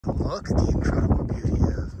Look at the incredible beauty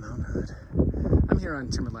of Mount Hood. I'm here on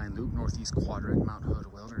Timberline Loop, Northeast Quadrant, Mount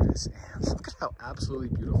Hood Wilderness, and look at how absolutely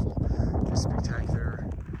beautiful this spectacular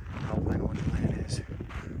Alpine wonderland is.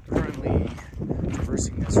 Currently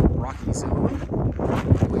traversing this rocky zone,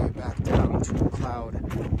 way back down to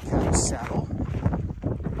cloud-capped saddle.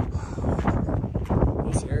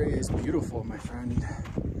 This area is beautiful, my friend.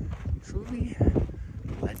 Truly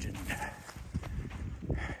legend.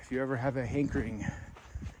 If you ever have a hankering,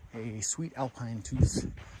 a sweet Alpine tooth,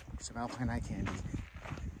 or some Alpine eye candy,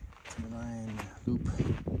 Timberline Loop,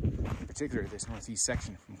 in particular this northeast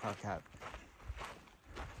section from Cloud-Capped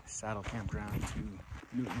Saddle Campground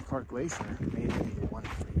to Newton Clark Glacier, may be the one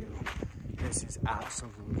for you. This is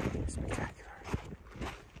absolutely spectacular.